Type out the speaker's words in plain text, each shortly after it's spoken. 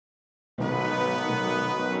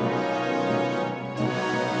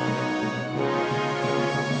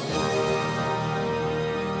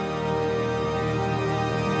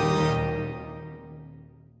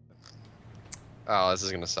Oh, this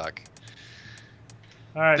is gonna suck.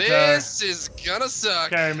 All right, This is gonna suck.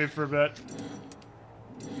 carry me for a bit.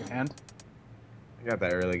 Your hand? I got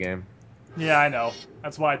that early game. Yeah, I know.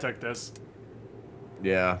 That's why I took this.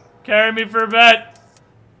 Yeah. Carry me for a bit.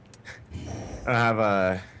 I have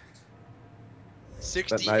that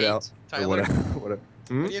 68, night out. Or Tyler. whatever.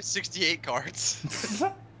 When you have 68 cards.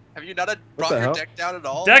 Have you not What brought the your hell? deck down at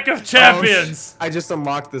all? Deck of champions. I just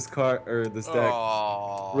unlocked this card or this deck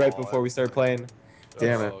Oh, right before we started playing.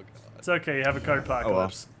 Damn it. Oh, God. It's okay. You have a card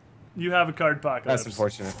apocalypse. You have a card apocalypse. That's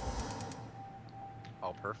unfortunate.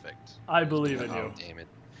 Oh, perfect. I believe in Oh, you. damn it.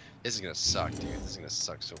 This is gonna suck, dude. This is gonna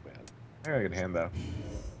suck so bad. I got a good hand though.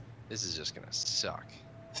 This is just gonna suck.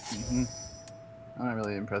 I'm not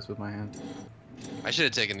really impressed with my hand. I should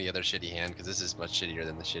have taken the other shitty hand, because this is much shittier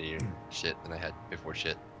than the shittier shit than I had before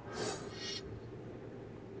shit.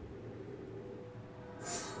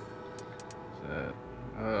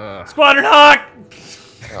 Squadron Hawk!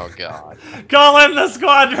 Oh, God. Call in the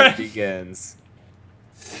squadron! Begins.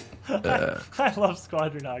 I love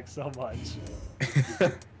Squadron Hawk so much.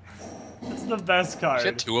 It's the best You card.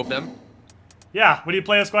 had 2 of them? Yeah, when you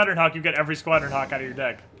play a Squadron Hawk, you get every Squadron Hawk out of your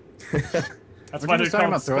deck. That's why they're just talking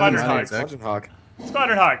called about throwing them Squadron out of Hawks. your deck? Sergeant Hawk.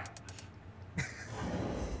 Squadron Hawk.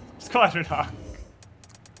 Squadron Hawk.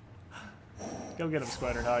 Go get him,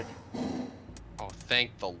 Squadron Hawk. Oh,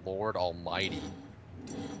 thank the Lord Almighty.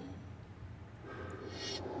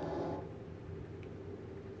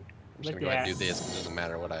 I'm just gonna go ahead and do this. It doesn't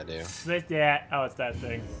matter what I do. What's that? Oh, it's that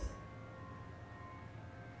thing.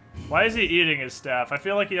 Why is he eating his staff? I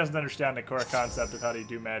feel like he doesn't understand the core concept of how to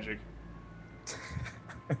do magic.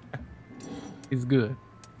 He's good.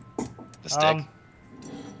 The stick.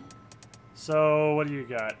 So, what do you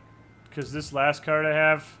got? Because this last card I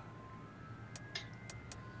have,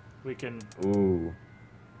 we can Ooh.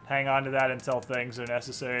 hang on to that until things are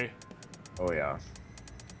necessary. Oh yeah.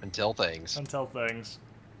 Until things. Until things.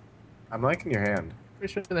 I'm liking your hand.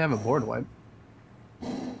 Pretty sure they have a board wipe.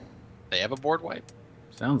 They have a board wipe?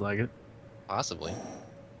 Sounds like it. Possibly.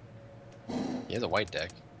 He has a white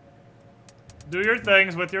deck. Do your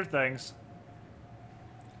things with your things.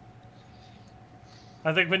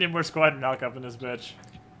 I think we need more Squadron Hawk up in this bitch.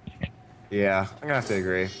 Yeah, I'm gonna have to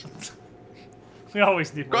agree. We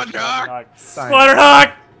always need more Squadron Squadron Hawk! Hawk. Sign. Squadron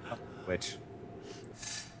Hawk! Which?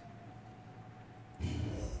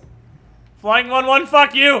 Flying 1-1,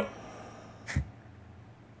 fuck you!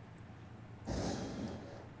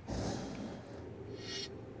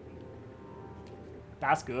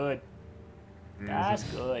 That's good. That's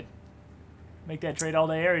good. Make that trade all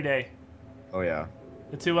day, every day. Oh yeah.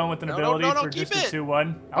 The 2-1 with an No, ability no, for keep just a it.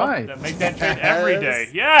 2-1. Why? Make that trade every day.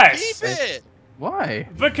 Yes! Keep it! Why?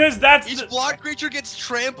 Because that's Each the, block creature gets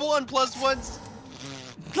trample on +1s.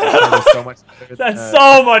 That is so much better than, that's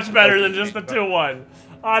so much better than just the 2-1.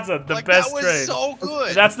 That's the Like, best that was trade. so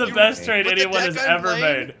good. That's the You- best trade with the anyone has deck I'm ever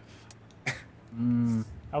playing, made.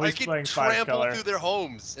 I was could playing trample 5-color. through their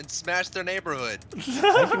homes and smash their neighborhood.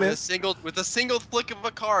 Thank you, man. With a single flick of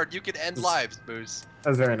a card, you could end lives, Moose. That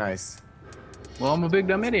was very nice. Well, I'm a big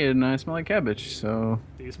dumb idiot and I smell like cabbage, so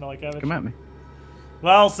Do you smell like cabbage? come at me.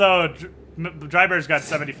 Well, so Drybear's got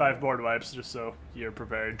 75 board wipes, just so you're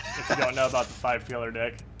prepared. If you don't know about the 5-color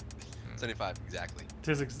deck. 75, exactly.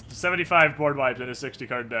 Tis 75 board wipes in his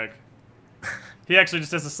 60-card deck. He actually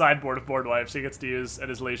just has a sideboard of board wipes he gets to use at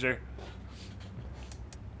his leisure.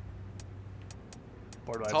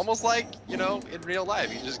 Board wipes. It's almost like, you know, in real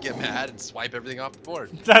life, you just get mad and swipe everything off the board.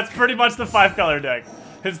 That's pretty much the 5-color deck.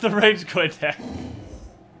 It's the Rage Quit deck.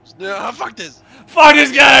 No, fuck this. Fuck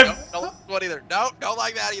this game! No, don't want either. No, don't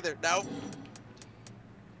like that either. No.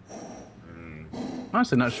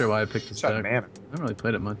 Honestly, not sure why I picked this Shot deck. I mana. haven't really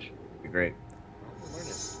played it much. Be great.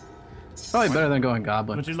 It's probably better than going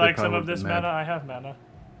Goblin. Would you 'cause like they some probably of this would've been mana? I have mana.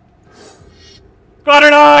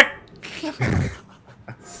 Squadron Hawk!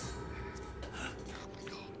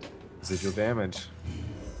 Residual damage.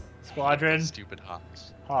 Squadron Stupid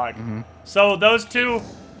hawks. Hawk. So those two,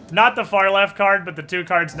 not the far left card, but the 2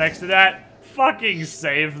 cards next to that, fucking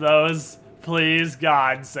save those. Please,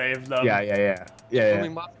 God, save them. Yeah. Only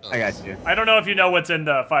Mothgun. I got you. I don't know if you know what's in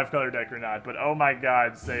the 5-color deck or not, but oh my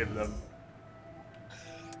God, save them.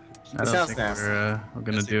 I don't sounds think nasty. we're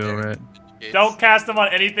gonna Yes, do it it. It's- Don't cast them on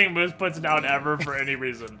anything Moose puts down ever for any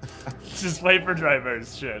reason. Just wait for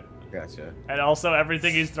Drivers, shit. Gotcha. And also,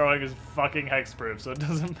 everything he's throwing is fucking hexproof, so it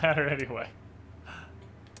doesn't matter anyway.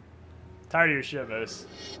 Tired of your shit, Moose.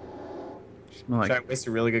 Smell Should I like waste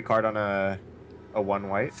a really good card on a 1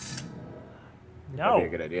 white? That'd be a No.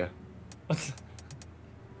 good idea.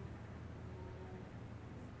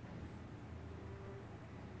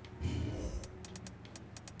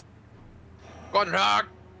 Squadron Hawk!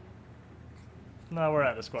 No, we're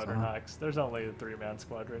at a Squadron Hawks. There's only a 3-man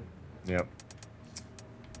squadron. Yep.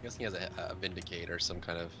 I'm guessing he has a Vindicate or some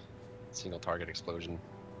kind of single target explosion.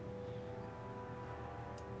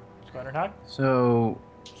 Squadron Hawk? So,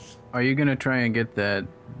 are you gonna try and get that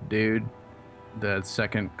dude, that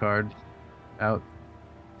second card, out?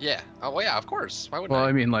 Yeah. Oh, well, yeah, of course. Why wouldn't Well, I?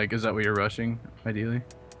 I mean, like, is that what you're rushing, ideally?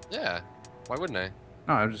 Yeah. Why wouldn't I?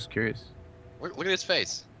 No, I'm just curious. Look at his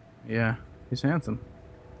face. Yeah, he's handsome.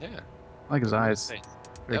 Yeah. I like his Look at eyes. face.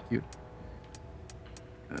 Very Yep. cute.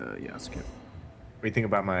 Yeah, skip. What do you think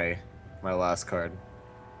about my last card?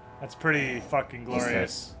 That's pretty fucking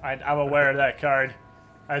glorious. I'm aware of that card.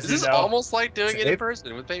 As This you is know. almost like doing it in Safe?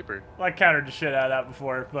 person with paper. I countered the shit out of that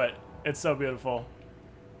before, but it's so beautiful.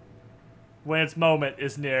 When its moment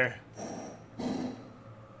is near.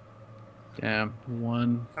 Damn,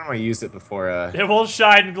 one. I don't want to use it before. It will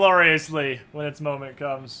shine gloriously when its moment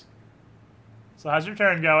comes. So how's your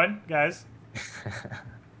turn going, guys?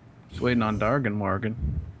 Just waiting on Dargan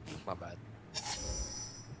Morgan. My bad.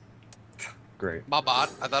 Great. My bad.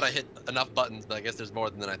 I thought I hit enough buttons, but I guess there's more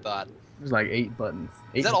than I thought. There's like 8 buttons.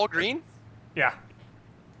 Is that all green? Yeah.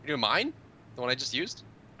 You doing mine? The one I just used?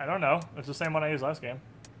 I don't know. It's the same one I used last game.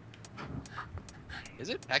 Is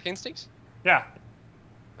it? Pack Instincts? Yeah.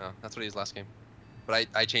 Oh, that's what I used last game. But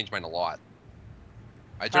I changed mine a lot.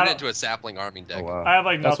 I turned it into a sapling arming deck. Oh wow. I have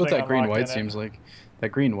like That's nothing what that green unlocked white in it. seems like. That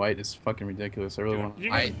green white is fucking ridiculous. I really want. You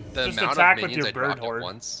can The just amount attack of with minions your I bird dropped horde. at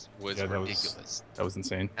once was Yeah, that was- ridiculous. That was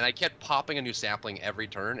insane. And I kept popping a new sapling every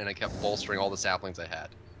turn, and I kept bolstering all the saplings I had.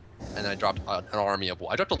 And then I dropped an army of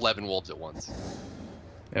wolves. I dropped 11 wolves at once.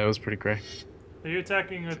 Yeah, it was pretty cray. Are you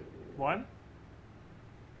attacking with one?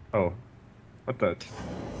 Oh. What the?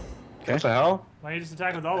 Okay. What the hell? Why don't you just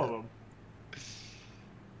attack with all of them?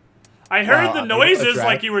 I heard Wow, the I mean, noises a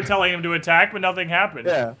like drag- you were telling him to attack, but nothing happened.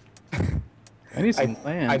 Yeah. I need some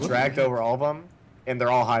land. I What dragged the- over all of them, and they're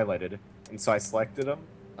all highlighted, and so I selected them.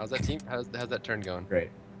 How's that team? How's that turn going? Great.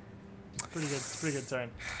 Pretty good. Pretty good turn.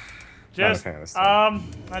 Not a Just fan of this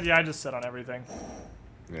turn. yeah, I just sit on everything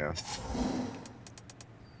Yeah.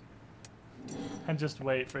 and just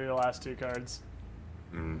wait for your last 2 cards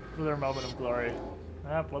Mm. for their moment of glory.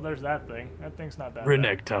 Ah, well, there's that thing. That thing's not that bad.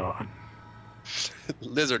 Renekton.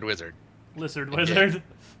 Lizard Wizard. Lizard Wizard.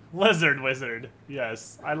 Lizard Wizard.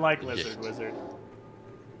 Yes, I like Lizard Wizard.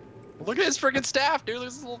 Look at his freaking staff, dude. Look at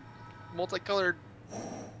this little multicolored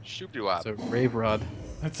shoop doo It's a Rave Rod.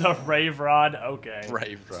 It's a Rave Rod. Okay.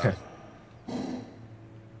 Brave, bro.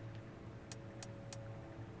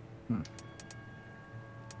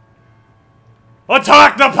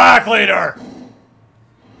 Attack the pack leader!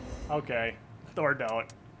 Okay. Or don't.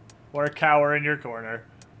 Or cower in your corner.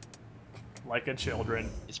 Like a children.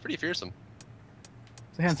 He's pretty fearsome.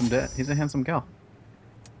 He's a handsome dad. He's a handsome gal.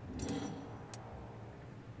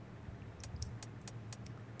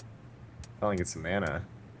 I only get some mana.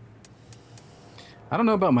 I don't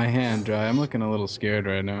know about my hand, Dry. I'm looking a little scared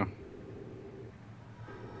right now.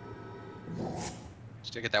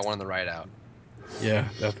 Just to get that one on the right out. Yeah,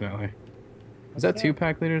 definitely. Is that 2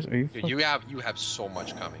 pack leaders? Are you? Dude, fuck- you have so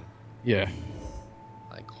much coming. Yeah.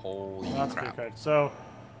 Like holy That's a good crap. card. So,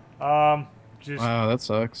 just Wow, that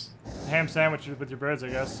sucks. ham sandwich with your birds, I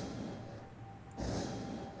guess.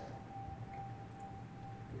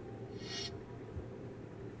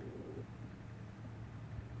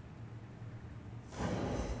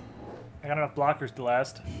 I got enough blockers to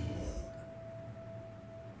last.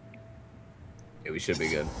 Yeah, we should be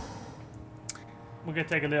good. We're gonna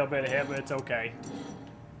take a little bit of hit, but it's okay.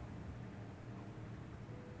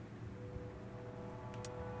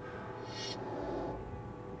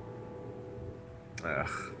 Ugh.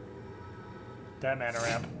 That mana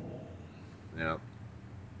ramp. Yeah.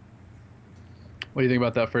 What do you think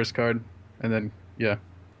about that first card? And then, yeah,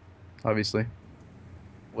 obviously,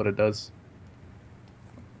 what it does.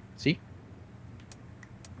 See?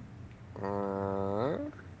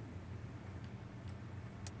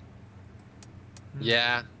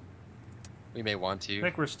 Yeah. We may want I to.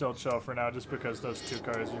 think we're still chill for now, just because those 2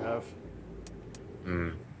 cards you have.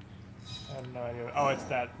 Mm. I have no idea. Oh, it's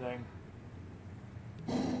that thing.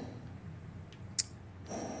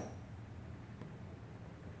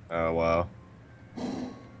 Oh wow.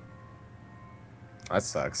 That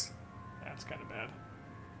sucks. That's kind of bad.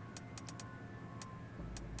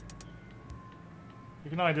 You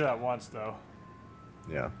can only do that once, though.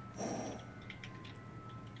 Yeah.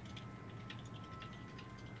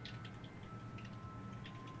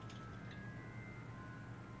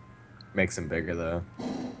 Makes him bigger though.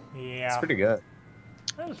 Yeah. It's pretty good.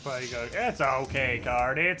 That's pretty good. It's a okay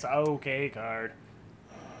card. It's a okay card.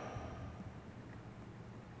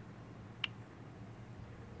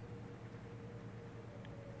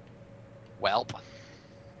 Welp.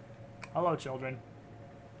 Hello, children.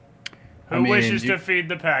 I Who mean, wishes to feed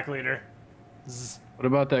the pack leader? Zzz. What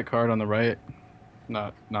about that card on the right?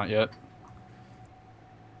 Not yet.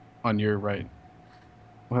 On your right.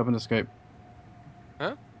 What happened to Skype?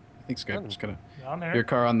 Huh? I think Skype just kind I'm of. here. Your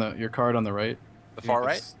card on the right. The far You think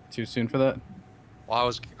right? it's too soon for that? Well, I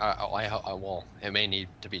was. Well, it may need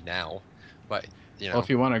to be now, but you know. Well, if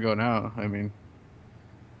you want to go now, I mean.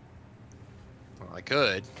 Well, I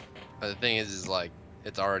could, but the thing is like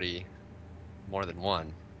it's already more than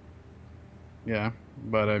one. Yeah,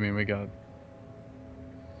 but I mean we got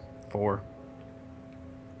 4.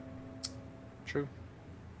 True.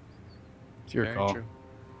 It's your Very call. true.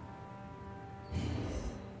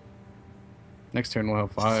 Next turn we'll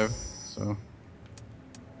have 5, so.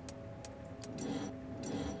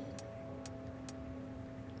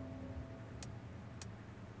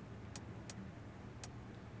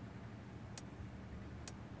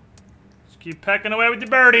 Just keep pecking away with your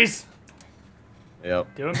birdies.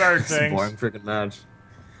 Yep. Doing bird It's a things. boring freaking match.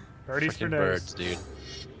 Birdies for Freaking days. birds, dude.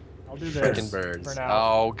 I'll do this Freaking birds. for now.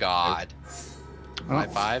 Oh god. Oh. High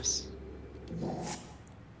fives.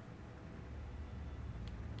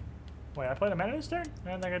 Wait, I played a mana this turn? I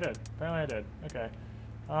don't think I did. Apparently I did. Okay.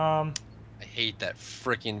 I hate that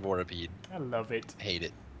freaking Vorapede. I love it. I hate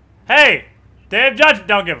it. Hey! Day of Judgment!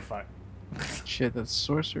 Don't give a fuck. Shit, that's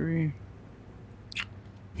sorcery.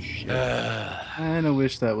 Ugh. I kinda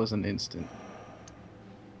wish that was an instant.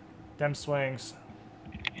 Them swings.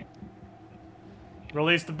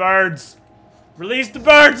 Release the birds! Release the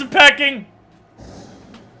birds of pecking!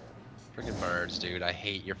 Freaking birds, dude. I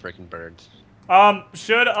hate your freaking birds.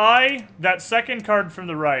 Should I... That second card from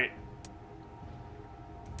the right...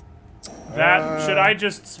 That... Should I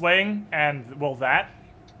just swing and... Well, that?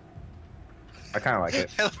 I kind of like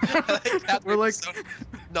it. We're like- so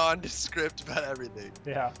nondescript about everything.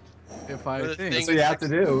 Yeah. If But I the think. thing That's what you have to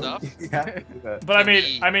do. Stuff? You have to do that. But I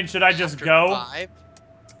Maybe mean, should I just After go? 5?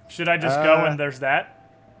 Should I just go and there's that?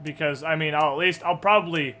 Because, I mean, I'll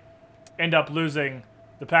probably end up losing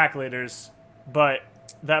the pack leaders, but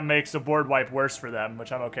that makes a board wipe worse for them,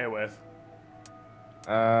 which I'm okay with.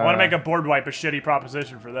 I want to make a board wipe a shitty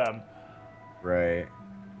proposition for them. Right.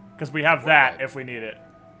 Because we have Board that wipe. if we need it.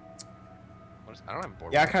 I don't have a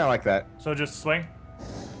board. Yeah, I kind of like that. So just swing,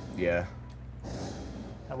 Yeah.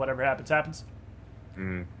 and whatever happens, happens.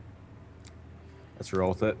 Mm. Let's roll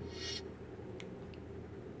with it.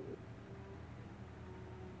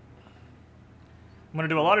 I'm going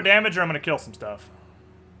to do a lot of damage or I'm going to kill some stuff.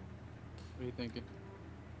 What are you thinking?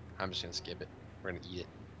 I'm just gonna skip it. We're gonna eat it.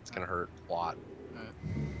 It's gonna hurt a lot. Alright.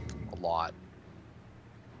 A lot.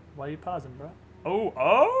 Why are you pausing, bro?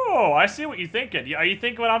 Oh, I see what you're thinking. Are you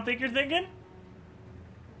thinking what I'm thinking you're thinking?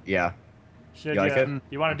 Yeah. Should You like it?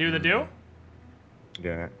 You want to do the do?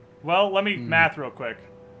 Doing it. Well, let me math real quick.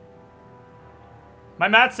 My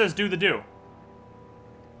math says do the do.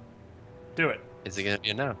 Do it. Is it gonna be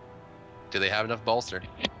a no? Do they have enough bolster?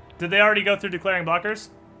 Did they already go through declaring blockers?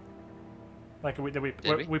 Like, did we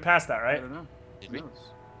we? we passed that, I right? don't know. Did Who we? knows?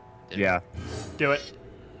 Did Yeah. Do it.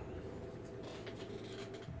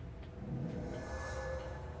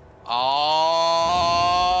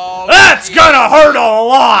 Oh. That's shit. gonna hurt a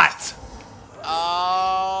lot!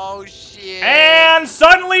 Oh shit. And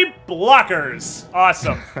suddenly, blockers.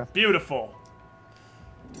 Awesome. Beautiful.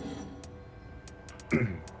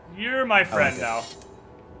 You're my friend now.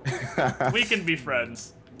 We can be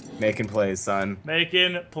friends. Making plays, son.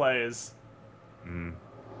 Making plays. Mm.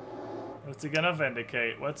 What's he gonna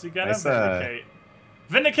vindicate? What's he gonna Nice, vindicate?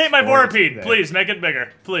 Vindicate my Boris Vorapede! today. Please, make it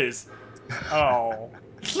bigger. Please. Oh.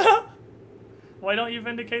 Why don't you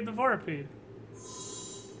vindicate the Vorapede?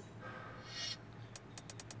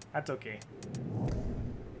 That's okay.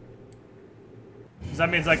 'Cause that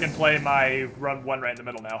means I can play my run one right in the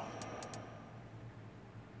middle now.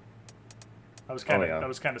 I was kind of yeah. I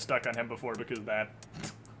was kind of stuck on him before because of that.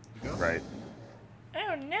 Right.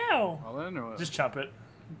 Oh no! All in or what? Just chump it.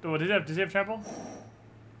 Oh, does he have trample?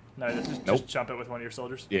 No, just Nope. chump it with one of your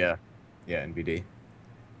soldiers. Yeah. Yeah, NVD.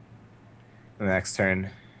 The next turn,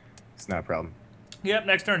 it's not a problem. Yep,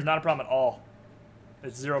 next turn's not a problem at all.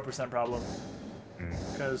 It's 0% problem.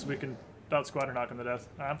 Mm. Because we can belt squad or knock him to death.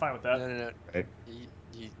 I'm fine with that. No. Right.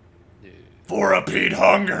 Vorapede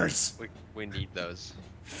hungers! We need those.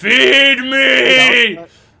 Feed me!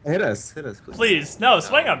 Hit us, please. Please, no,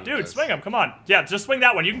 swing him, we need dude, those. swing him, come on. Yeah, just swing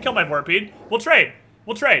that one. You can kill my Vorapede. We'll trade.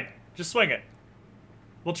 Just swing it.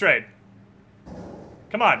 We'll trade.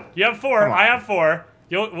 Come on, you have 4, Come on. I have 4.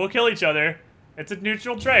 We'll kill each other. It's a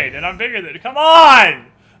neutral trade, and I'm bigger than. Come on!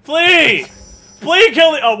 Please! Please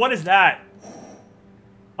kill me! Oh, what is that?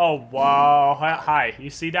 Oh wow! Hi, you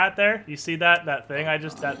see that there? You see that thing I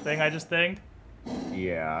just thinged?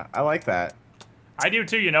 Yeah, I like that. I do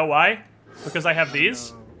too. You know why? Because I have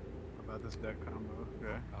these. I know about this deck combo.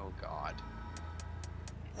 Okay. Oh god.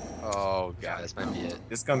 Oh god, this might be it.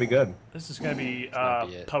 This is gonna be good. This is gonna be might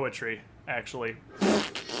be it. poetry, actually.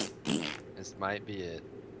 This might be it.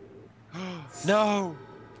 No!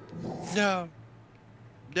 No!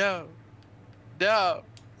 No! No!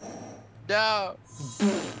 No!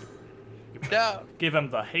 No! Give him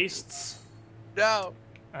the hastes. No!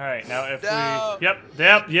 All right, now if No. we, yep.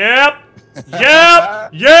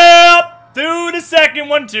 Do the second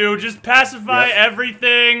one too. Just pacify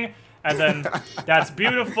everything, and then that's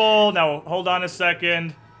beautiful. Now hold on a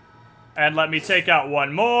second, and let me take out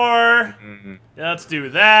one more. Let's do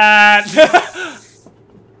that.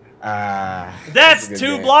 That's a good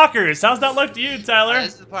 2 game. blockers. How's that look to you, Tyler?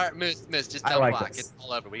 This is the part, Moose, just I don't like block. this. It's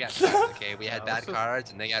all over. We got stacks, okay? We had bad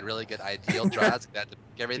cards, and they had really good ideal draws. We had to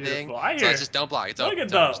pick everything. Beautiful. I So hear- let's just don't block. It's Look over. at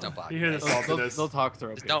It's over. that. Just don't block. You hear the okay? saltiness. Those talks are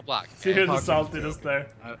Just okay. don't block. You hear okay? the saltiness there?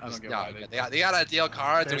 I don't get No, why they they got ideal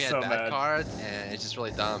cards, and we They're had so bad mad. cards, and it's just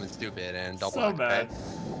really dumb and stupid, and don't So block, bad.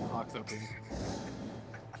 okay? Hawks OP.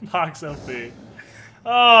 Box OP.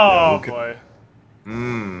 Oh okay. boy.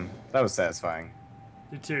 That was satisfying.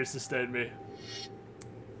 Your tears sustained me.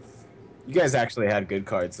 You guys actually had good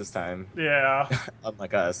cards this time, Yeah.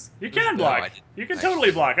 unlike us. You can No, I block. didn't. You can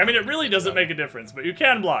totally block. I mean, it really doesn't make a difference, but you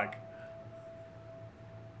can block.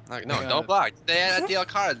 Like, no, Yeah. don't block. They had ideal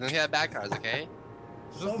cards, and they had bad cards, okay?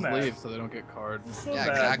 So Just mad. leave so they don't get cards. So Yeah,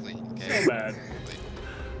 bad. exactly. Okay. So bad.